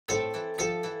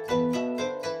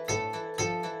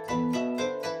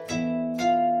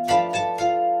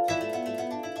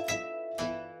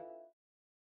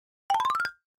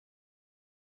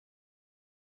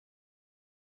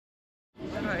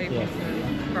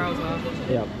browser.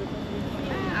 Yeah.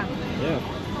 Yeah.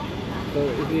 So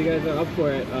if you guys are up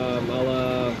for it,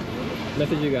 I'll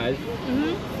message you guys,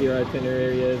 see your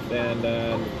itinerary is, and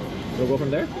we'll go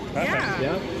from there. Yeah.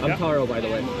 Yeah. I'm Taro, by the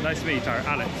way. Nice to meet you, Taro.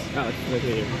 Alex. Alex, nice to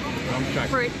meet you. I'm Jack.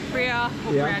 Priya.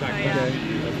 Yeah.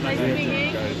 Nice to meet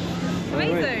you.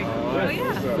 Amazing. Oh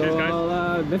yeah. So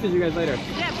I'll message you guys later.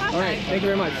 Yeah, perfect. All right. Thank you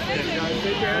very much. Thank you.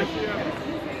 Take care.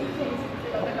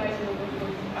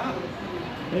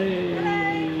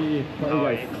 Hey. How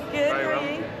are you guys? Good. How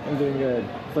are you? I'm doing good.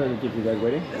 Sorry to keep you guys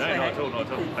waiting. No, not at all, not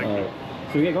at all. Thank you.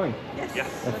 Should we get going?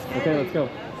 Yes. Okay, let's go.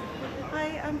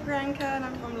 Hi, I'm Priyanka and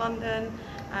I'm from London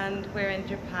and we're in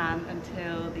Japan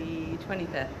until the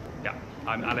 25th. Yeah,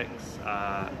 I'm Alex.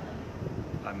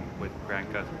 I'm with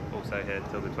Priyanka, also here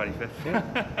till the 25th. Yeah.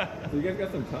 So you guys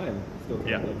got some time still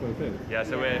till the 25th. Yeah,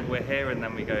 so we're here and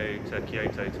then we go to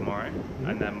Kyoto tomorrow,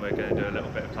 and then we're going to do a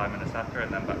little bit of time in Osaka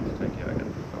and then back to Tokyo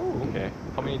again. Oh, okay.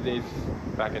 How many days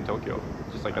back in Tokyo?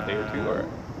 Just like a day or two, or?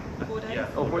 4 days? Yeah.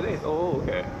 Oh, 4 days. Oh,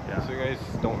 okay. Yeah. So you guys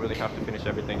don't really have to finish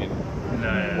everything in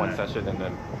one session and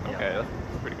then, okay, that's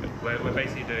pretty good. We're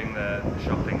basically doing the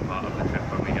shopping part of the trip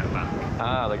when we get back.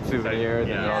 Ah, like souvenirs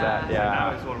and all that, So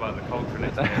now it's all about the cultural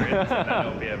experience, and then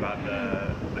it'll be about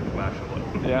the commercial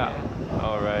one. Yeah.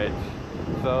 All right.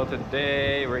 So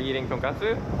today we're eating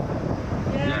tonkatsu.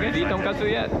 Did you guys eat tonkatsu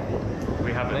yet?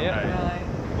 We haven't yet.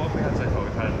 What have we had so far?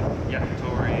 We've had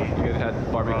yakitori. You guys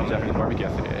had barbecue, Japanese barbecue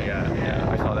yesterday. Yeah.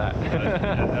 I saw that.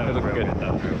 That was looked real good.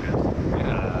 That was real good.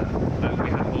 And we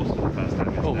had horse for the first time.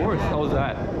 Oh, horse. How was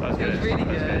that? That was It was good. really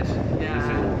That was good.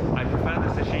 Yeah. I prefer the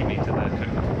sashimi to the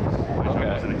cooked horse, which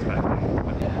I wasn't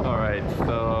expecting. All right.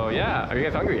 So yeah, are you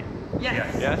guys hungry?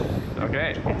 Yes. Yes.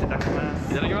 Okay. Itadakimasu.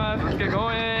 Itadakimasu. Let's get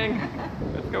going.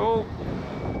 Let's go.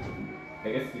 I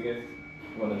guess you guys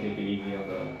want to take it easy on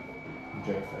the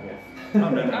drinks, I guess. No,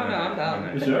 I'm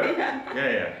down. You sure?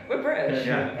 Yeah. We're British.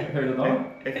 Yeah. Heard it all?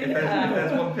 If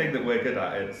there's one thing that we're good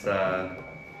at, it's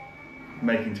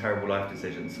making terrible life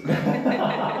decisions.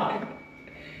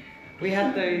 We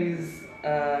had those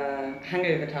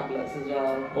hangover tablets as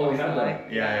well. Oh, we had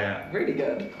them? Yeah. Really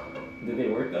good. Did they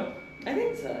work though? I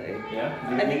think so. Yeah?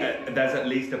 I think There's at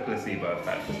least a placebo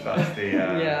effect. That's the.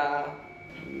 yeah.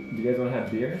 Do you guys want to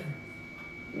have beer?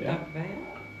 Yeah.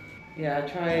 Yeah, I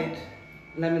tried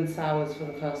lemon sours for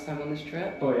the first time on this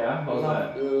trip. Oh yeah? How was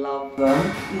that? Love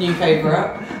them. New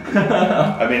favourite.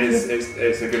 I mean, it's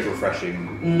a good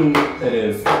refreshing. It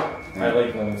is. I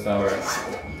like lemon sour.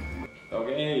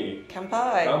 Okay.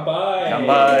 Kanpai.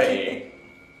 Kanpai.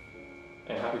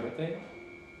 And happy birthday.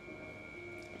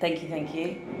 Thank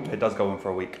you. It does go on for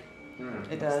a week.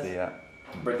 It does. The,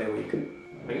 Birthday week.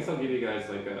 I guess I'll give you guys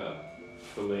like a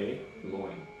filet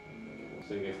loin.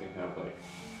 So you guys can have like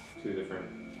 2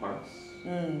 different parts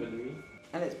of the meat.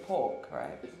 And it's pork,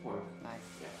 right? It's pork. Nice.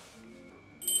 Yeah.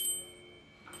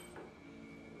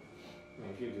 I mean,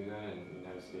 if you do that in the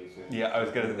United States, yeah, I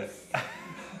was gonna say.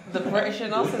 The British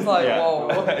in us is like, whoa.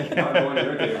 I'm going to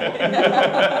your table.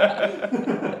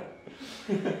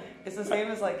 It's the same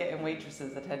as like getting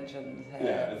waitresses' attention here.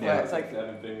 Yeah, where it's like,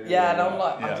 7 fingers. yeah, and I'm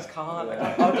like, I Yeah. just can't.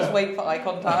 Yeah. I'll just wait for eye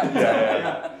contact.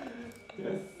 Yeah.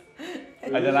 Yes.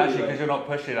 And then actually, because you're not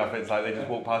pushing enough, it's like they just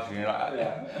walk past you and you're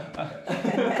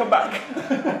like, come back.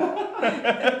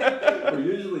 Or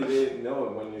usually they know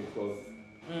when you're close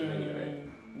to the menu, right?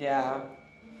 Yeah.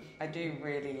 I do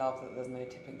really love that there's no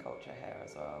tipping culture here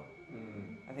as well.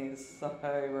 I think it's so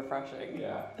refreshing.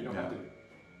 Yeah, you don't have to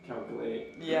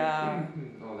calculate. Yeah.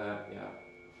 All that, yeah.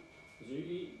 Did you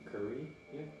eat curry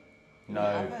yet? No,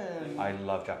 haven't. I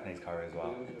love Japanese curry as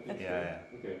well. Yeah.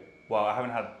 Okay. Well, I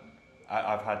haven't had.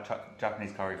 I've had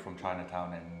Japanese curry from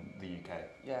Chinatown in the UK.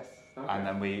 Yes. Okay. And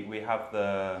then we have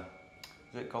the.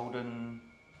 Is it golden?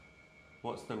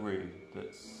 What's the roux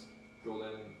that's.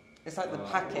 Golden. It's like the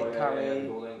packet curry.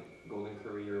 Yeah, golden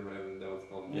curry or whatever that was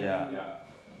called. Yeah. Yeah.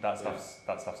 That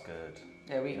stuff's good.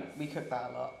 Yeah, we cook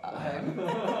that a lot at home.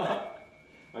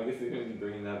 I guess you're going to be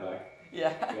bringing that back.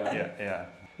 Yeah. Yeah.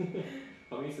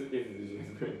 How many suitcases did you guys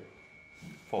bring?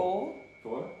 4?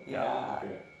 4? Yeah.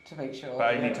 Okay. To make sure.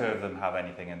 But only 2 of them have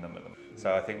anything in them with them.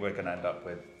 So I think we're going to end up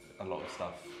with a lot of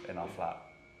stuff in our flat.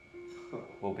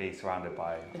 We'll be surrounded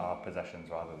by our possessions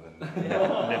rather than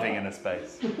living in a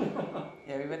space.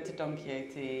 Yeah, we went to Don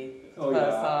Quixote Oh,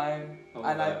 first yeah. time, How was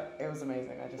and that? it was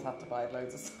amazing. I just had to buy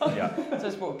loads of stuff. Yeah. So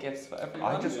just bought gifts for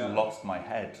everyone. I just lost my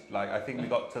head. Like, I think we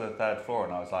got to the 3rd floor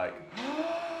and I was like,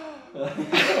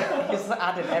 just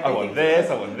added everything. I want this,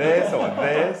 I want this, I want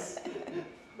this.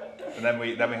 And then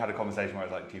we had a conversation where I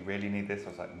was like, do you really need this? I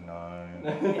was like, no.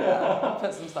 Yeah,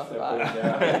 put some stuff back.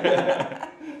 Yeah.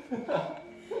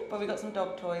 But we got some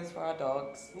dog toys for our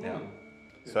dogs. Yeah.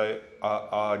 So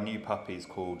our new puppy's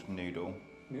called Noodle.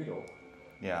 Noodle?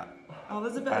 Yeah. Oh,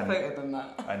 there's a better photo than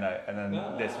that. I know. And then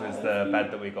this was the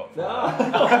bed that we got for her.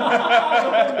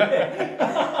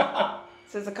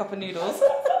 So there's a cup of noodles.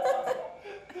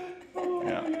 Oh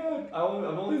my god.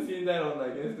 I've only seen that on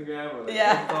like Instagram or like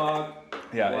Yeah. TikTok.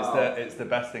 Yeah, Wow. it's the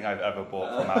best thing I've ever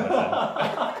bought from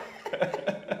Amazon.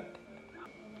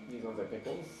 These ones are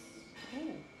pickles.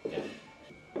 Ooh. Yeah.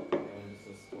 And this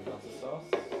is tonkatsu sauce.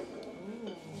 Ooh.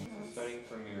 So starting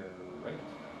from your right,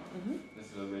 this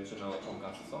is original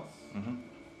tonkatsu sauce. And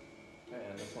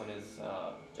this one is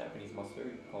Japanese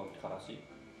mustard called karashi.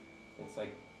 It's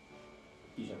like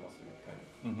Asian mustard kind of.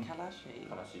 Kalashi.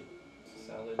 Karashi.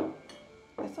 Salad.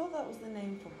 I thought that was the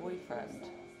name for boyfriend.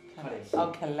 Kaleshi.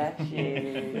 Oh, Kaleshi.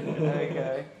 There we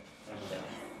go.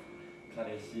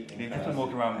 Kaleshi. You've just been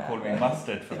walking around calling me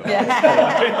mustard for the Yeah.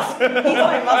 last 4 days. He's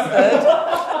my mustard.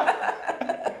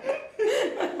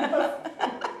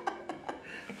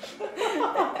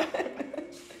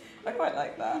 I quite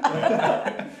like that.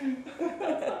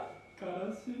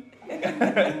 Karashi.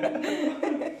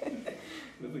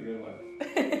 That's a good one.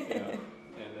 Yeah.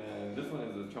 And then this one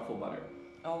is a truffle butter.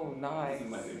 Oh, nice. This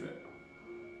is my favorite.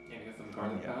 And you got some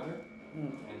garlic powder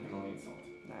and Himalayan salt.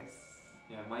 Nice.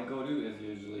 Yeah, my go-to is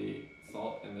usually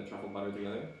salt and the truffle butter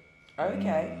together,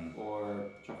 Okay. or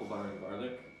truffle butter and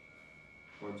garlic,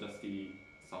 or just the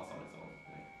sauce on its own.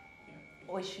 Like,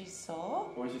 Oishi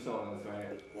so? Oishi sauce, that's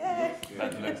right. Yeah. Looks good.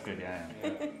 That looks good, yeah.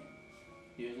 Yeah.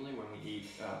 Usually when we eat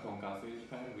tonkatsu in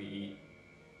Japan, we eat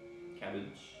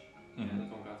cabbage and the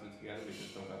tonkatsu together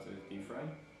because tonkatsu is deep fried.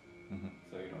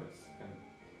 So you know it's kind of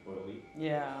oily.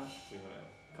 Yeah. So you want to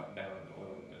cut down the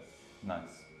oiliness.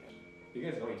 Nice. You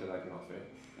guys know itadakimasu, right?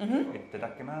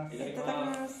 Itadakimasu.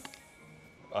 Itadakimasu.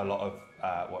 A lot of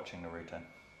watching Naruto.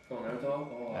 Oh, Naruto?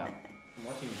 Oh, Yeah. I'm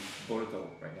watching Boruto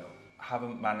right now.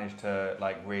 Haven't managed to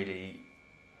like really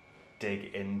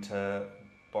dig into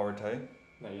Boruto.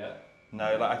 Not yet?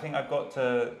 No, like I think I've got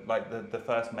to like the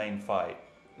first main fight,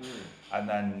 and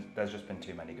then there's just been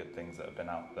too many good things that have been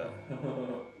out there.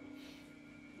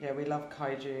 Yeah, we love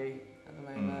kaiju at the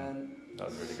moment. That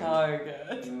was really So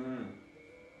good.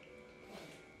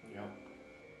 Yeah.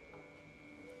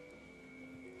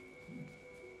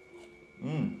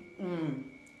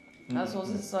 That sauce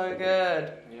is so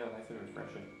good. Yeah, nice and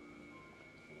refreshing.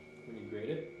 When you grate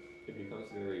it, it becomes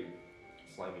very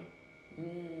slimy. Yeah.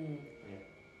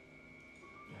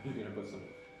 You're gonna put some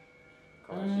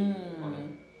karashi on it.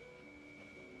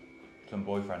 Some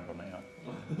boyfriend on it,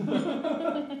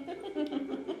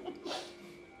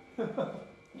 yeah.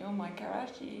 You're my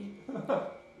karashi.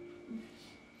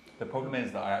 The problem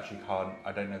is that I actually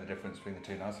I don't know the difference between the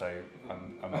two now, so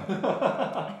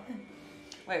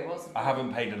Wait, what's the I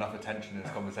haven't paid enough attention in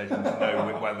this conversation to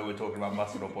know whether we're talking about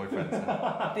mustard or boyfriends.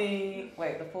 the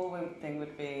full thing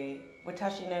would be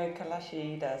Watashi no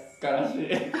karashi desu.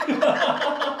 Karashi.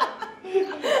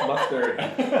 Mustard.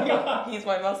 He's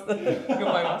my mustard.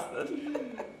 You're my mustard.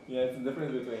 Yeah, it's the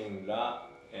difference between ra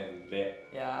and be.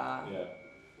 Yeah. Yeah.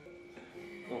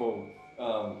 Oh,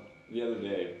 the other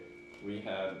day we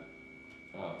had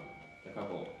a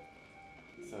couple.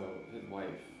 So his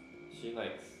wife, she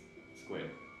likes squid,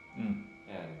 and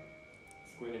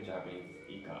squid in Japanese is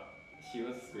ika. She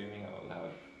was screaming out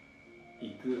loud,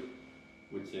 iku,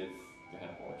 which is to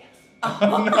have orgasm.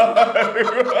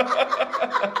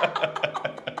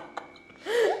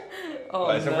 Oh,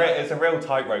 But it's a real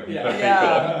tightrope you put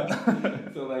Yeah. people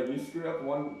on. So like you screw up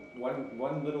one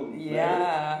little Yeah.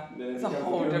 letter, then It's a becomes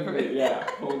whole different meaning. Yeah,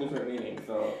 whole different meaning.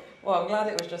 So Well, I'm glad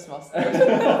it was just mustard.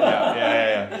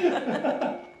 Yeah.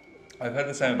 I've heard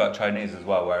the same about Chinese as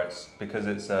well, where it's because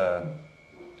it's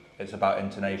about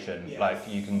intonation. Yes. Like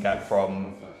you can get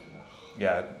from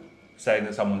saying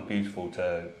that someone's beautiful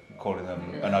to calling them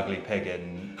an ugly pig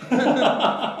in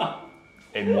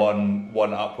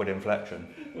one upward inflection.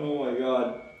 oh my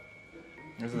god.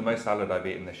 This is the most salad I've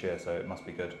eaten this year, so it must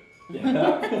be good.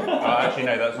 Yeah. Actually,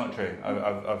 no, that's not true.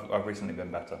 I've recently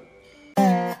been better.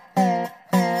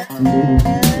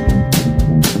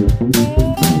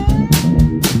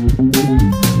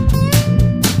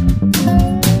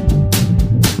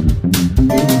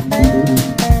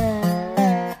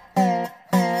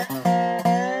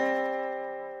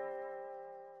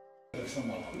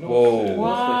 Whoa.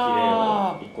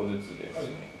 Wow.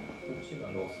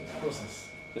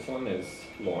 This one is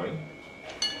loin.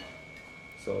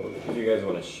 So if you guys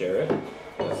want to share it,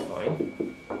 that's fine.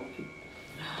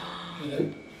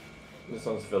 This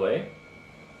one's fillet.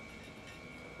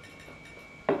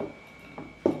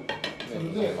 それ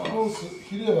でロース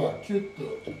ヒレはキュッとこ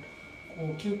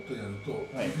うキュッとやると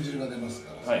肉汁が出ます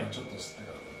から、それをちょっと吸って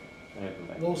から。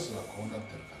ロースはこうなっ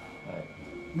てるから。はい。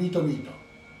ミートミート。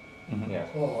 Yeah.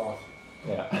 そう。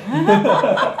 Yeah.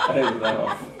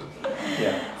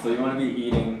 Yeah. So you want to be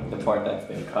eating the part that's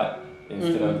been cut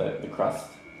instead of the crust.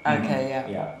 Okay, yeah.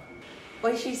 Yeah. 美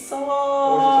味しそう。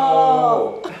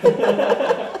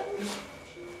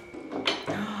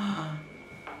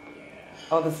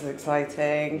 Oh, this is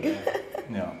exciting.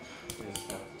 Yeah.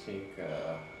 Just have to take.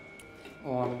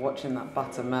 Oh, I'm watching that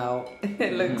butter melt.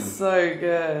 It looks so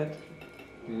good.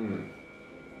 Mm.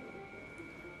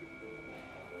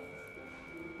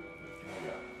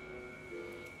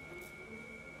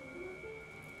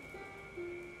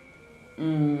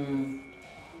 Mmm.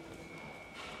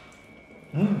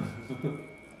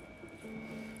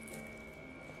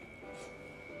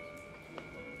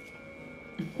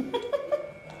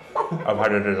 I've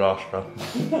had a disaster.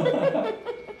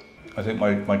 I think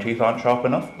my teeth aren't sharp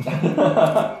enough.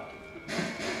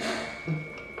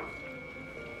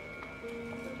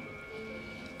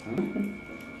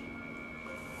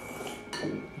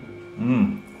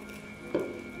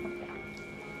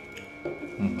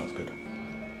 That's good.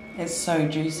 It's so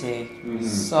juicy.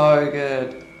 So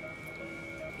good.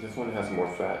 This one has more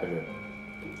fat in it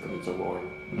because it's a loin.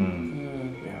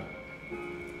 Yeah.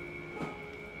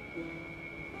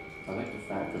 I like the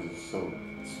fat because it's so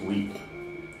sweet.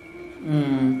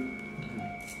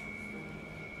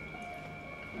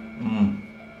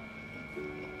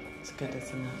 It's good,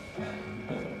 isn't it?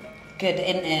 Good,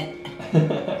 isn't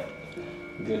it?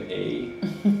 Good A.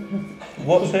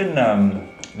 What's in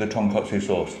the tonkatsu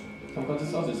sauce? Tonkatsu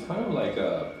sauce is kind of like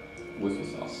a Worcester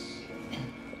sauce.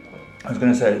 I was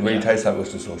going to say it really tastes like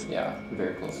Worcester sauce. Yeah,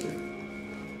 very close to. Yeah.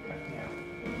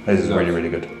 This is really, really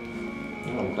good.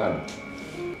 Oh, I'm glad.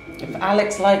 If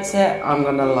Alex likes it, I'm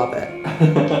gonna love it.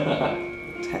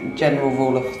 General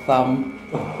rule of thumb.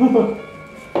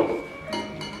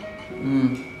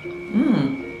 In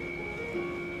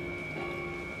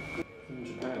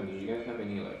Japan, did you guys have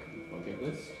any like bucket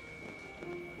list?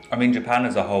 I mean, Japan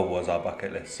as a whole was our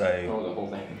bucket list, so Oh, the whole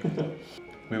thing.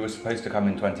 we were supposed to come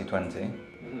in 2020.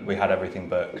 We had everything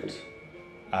booked.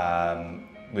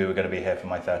 We were going to be here for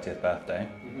my 30th birthday.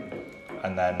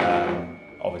 And then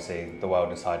obviously the world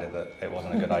decided that it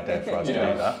wasn't a good idea for us to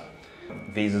do that.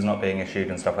 Visas not being issued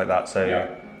and stuff like that. So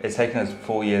it's taken us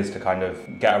 4 years to kind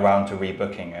of get around to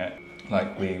rebooking it.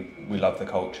 Like we love the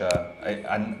culture.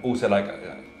 And also like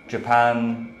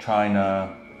Japan, China,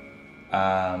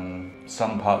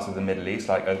 some parts of the Middle East,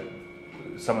 like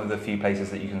some of the few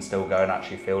places that you can still go and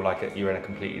actually feel like you're in a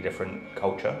completely different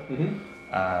culture.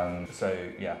 So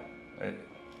yeah,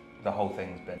 the whole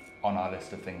thing's been on our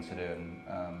list of things to do, and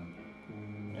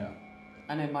yeah.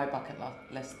 I know my bucket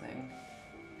list thing.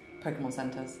 Pokemon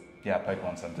centres. Yeah,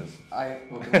 Pokemon centres.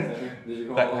 Pokemon Center. Did you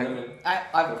go all of them?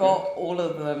 I've got all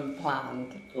of them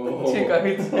planned Oh. to go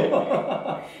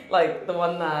to. Like the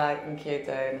one there in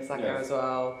Kyoto and Osaka as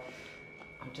well.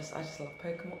 I just love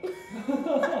Pokemon.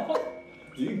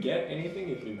 Do you get anything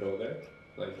if you go there?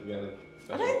 Like you get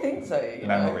I don't think so. You know?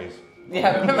 Memories.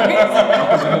 Yeah,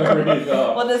 memories. Memories.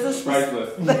 Well, there's a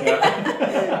Priceless.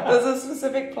 there's a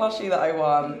specific plushie that I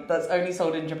want that's only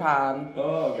sold in Japan.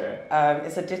 Oh, okay.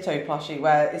 It's a Ditto plushie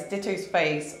where it's Ditto's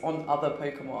face on other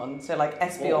Pokemon. So like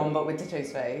Espeon but with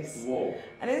Ditto's face. Whoa.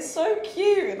 And it's so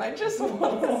cute and I just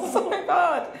want it so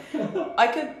bad. I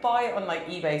could buy it on like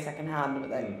eBay secondhand, but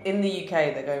then in the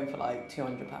UK they're going for like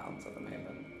 £200 at the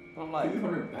moment. And I'm like,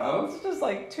 £200? it's just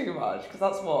like too much because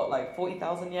that's what, like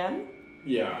 40,000 yen?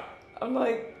 Yeah. I'm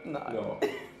like, no. No.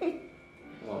 A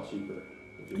lot cheaper.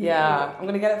 Yeah, I'm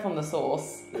gonna get it from the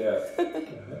source. Yeah. So if you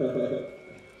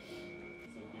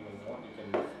want, you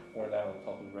can pour that on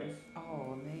top of rice.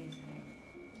 Oh, amazing.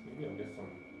 Maybe I'll get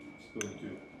some spoon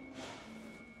too.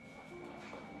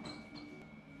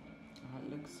 Oh, it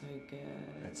looks so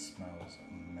good. It smells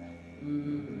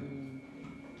amazing.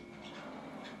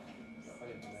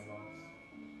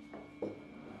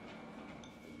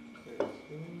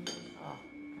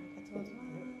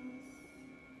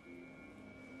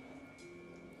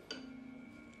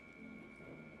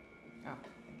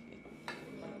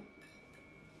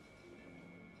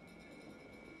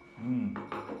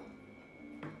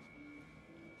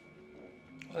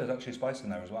 Oh, there's actually spice in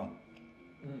there as well.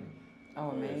 Oh,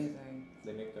 amazing.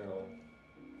 They make their own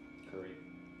curry.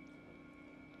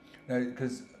 No,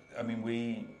 because I mean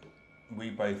we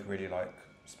both really like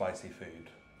spicy food.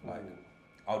 Like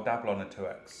I'll dabble on a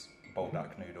 2x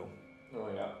Boldak noodle. Oh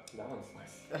yeah, that one's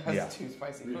spicy. That's Yeah. too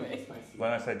spicy for Really me. spicy.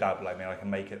 When I say dabble, I mean I can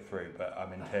make it through, but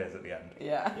I'm in tears at the end.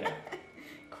 Yeah. Yeah,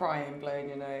 Crying, blowing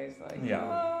your nose, like. Yeah.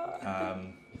 Ah.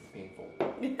 it's painful.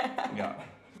 Yeah.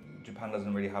 Japan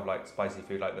doesn't really have like spicy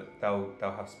food. Like they'll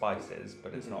have spices,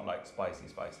 but it's not like spicy.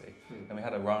 And we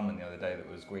had a ramen the other day that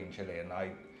was green chili, and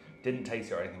I didn't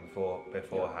taste it or anything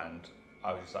beforehand.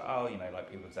 I was just like, oh, you know,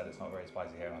 like people said it's not very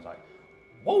spicy here, and I was like,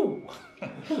 whoa!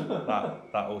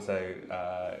 that also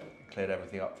cleared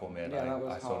everything up for me, and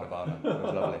I saw Nirvana. It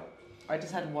was lovely. I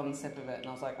just had one sip of it, and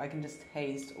I was like, I can just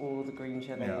taste all the green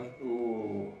chili. Yeah.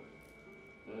 Ooh.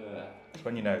 It's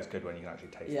when you know it's good when you can actually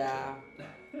taste it. Yeah.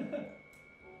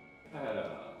 I had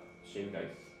shaved ice.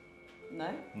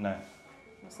 No? No.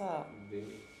 What's that?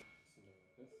 Shaved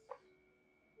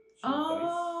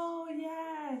Oh,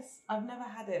 yes. I've never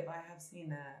had it, but I have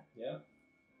seen it. ice. Yeah.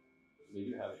 They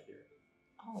do have it here.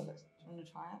 Oh, do you want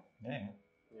to try it? Yeah.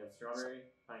 We have strawberry,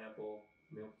 pineapple,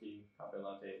 milk tea, cafe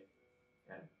latte,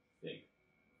 and fig.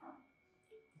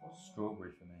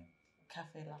 Strawberry for me.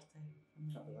 Cafe latte.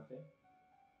 Cafe latte?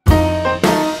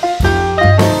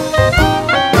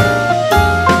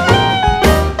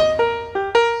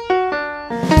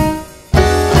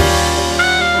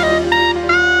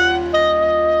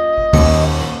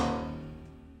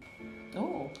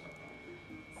 Oh.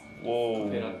 Whoa.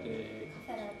 Cafe latte.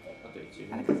 Latte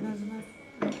ichigo.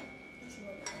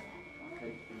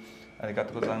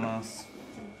 Arigatou gozaimasu.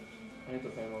 Arigatou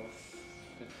gozaimasu.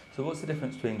 So what's the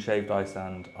difference between shaved ice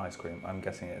and ice cream? I'm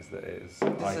guessing it is that it is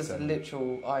This ice is and...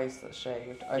 literal ice that's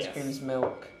shaved. Ice Yes. cream's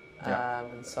milk Yeah.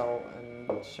 and salt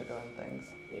and sugar and things.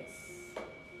 Yes.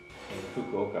 In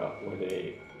Fukuoka, where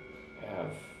they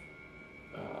have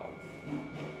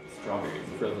strawberries,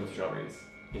 frozen strawberries,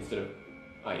 instead of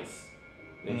ice,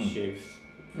 they shave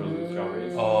frozen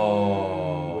strawberries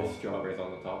Oh, with strawberries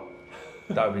on the top.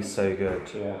 that would be so good.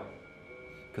 Yeah.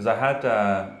 Because I had,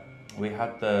 we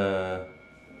had the...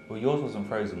 Well, yours wasn't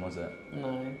frozen, was it?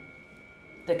 No.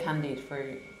 The candied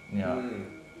fruit. Yeah. Mm.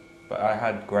 But I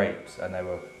had grapes and they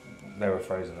were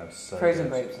frozen. They were so Frozen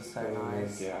good. grapes are so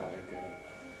nice. Yeah, they're good.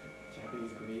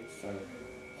 Japanese grapes are...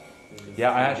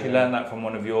 Yeah, I actually learned that from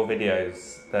one of your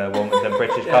videos, the one with the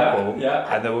British Yeah, couple.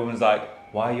 yeah. And the woman's like,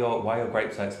 why are your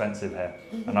grapes so expensive here?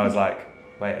 And I was like,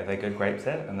 wait, are they good grapes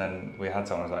here? And then we had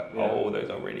some, I was like, oh, those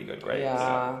are really good grapes.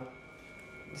 Yeah.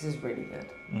 This is really good.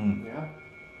 Mm. Yeah.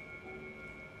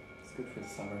 It's good for the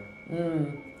summer.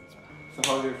 Mm. So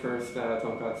how was your first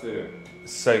tonkatsu?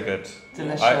 So good.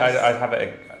 Delicious. I'd have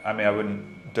it, I mean, I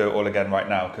wouldn't do it all again right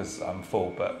now because I'm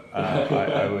full, but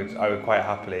I would quite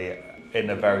happily in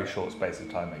a very short space of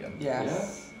time again.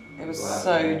 Yes. It was Glad.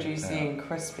 so juicy Yeah. and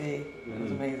crispy. It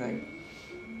was amazing.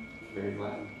 Very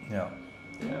glad. Yeah.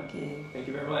 Thank you. Thank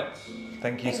you very much.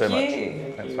 Thank you so much.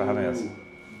 you. Thanks for having us.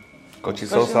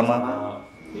 Gochiso-sama.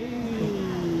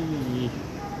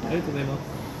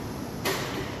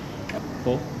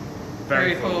 Full?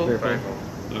 Very full. Very full.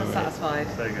 I'm satisfied.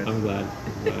 So good. I'm glad.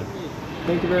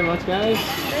 Thank you very much, guys.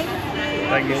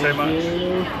 Thank you so much.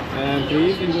 And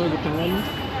please enjoy Japan.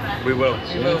 We will.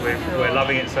 Yes. We're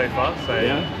loving it so far, so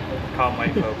Yeah. can't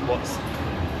wait for what's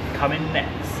coming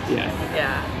next. Yes.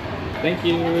 Yeah. Thank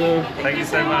you. Thank you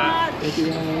so much. Thank you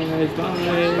guys.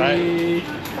 Bye.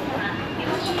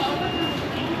 Bye.